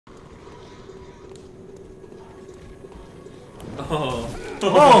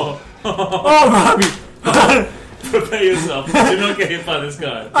Oh, Robbie! Prepare yourself. Do not get hit by this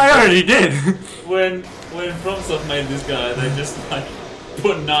guy. I already did. When FromSoft made this guy, they just like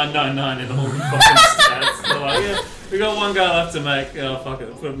put 999 in all the fucking stats. They're like, yeah, we got one guy left to make. Oh fuck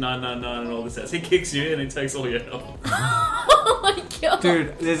it, put 999 in all the stats. He kicks you and he takes all your health. Oh my god.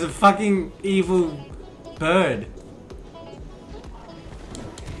 Dude, there's a fucking evil bird.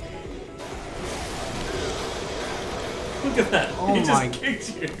 Look at that. Oh He my- just kicked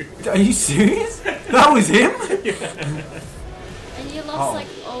you. Are you serious? That was him? Yeah. And you lost like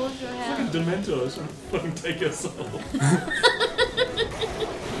all of your Fucking health. Dementors trying to fucking take your soul.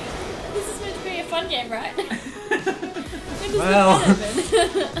 This is meant to be a fun game, right? When does Well. that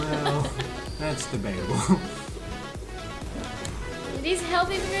happen? Well, that's debatable. Did his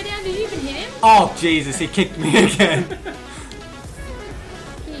health even go down? Did you even hit him? Oh, Jesus, he kicked me again. Can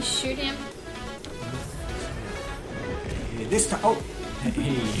you shoot him? Okay, this time. Oh,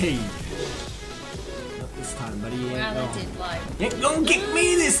 hey. Not this time, buddy. Wow, Yeah, that did like. you ain't gonna kick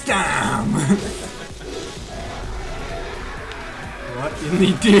me this time. What in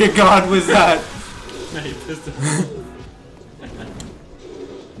the dear God was that? No, you pissed him.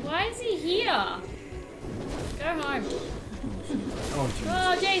 Why is he here? Go home. Oh, Jesus.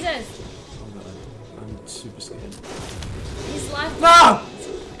 Oh, Jesus! Oh, God. I'm super scared. His life. No!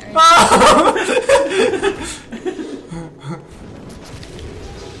 No!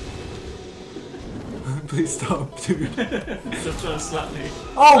 Please stop, dude. Stop trying to slap me.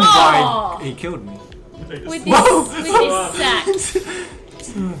 Oh, Oh! my! He killed me. With Whoa! this, with this sack.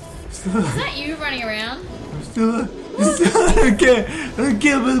 Still, Is that you running around? I don't care. I don't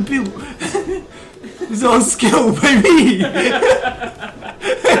care about the people. It's all skill, baby. I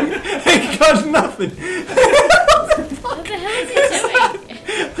got nothing. What the hell is he doing?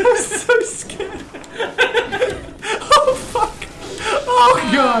 I'm so scared. Oh fuck. Oh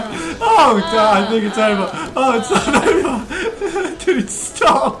god. Oh god. I think it's over. Oh, it's not over. Dude,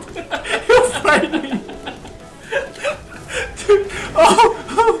 stop. You're frightening. Dude. Oh.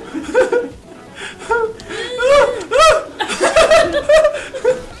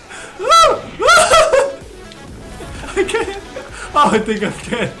 I can't. Oh, I think I'm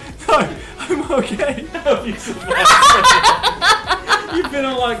dead. No, I'm okay. Have you survived? You've been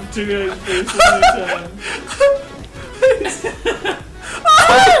on like 2 HP so many times. Oh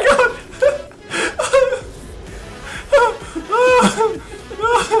my god!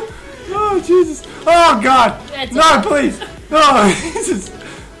 Oh Jesus! Oh god! That's No, okay. please! Oh Jesus!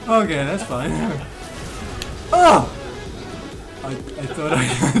 Okay, that's fine. Oh! I thought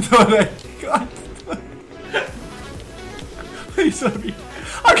I got. Please let me.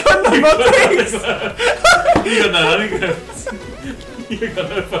 I got no more things! You got no honeycombs. You got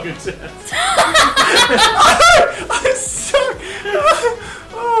no fucking chance. I suck!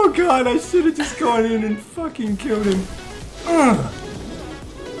 Oh god, I should have just gone in and fucking killed him.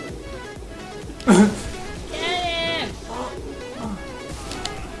 Get him!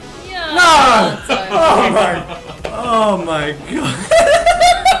 Yeah. No! That's okay. Oh my god.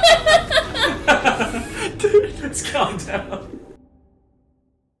 Dude, Let's calm down.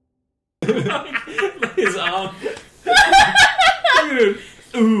 His arm. Dude.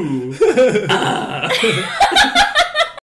 Ooh. Ah.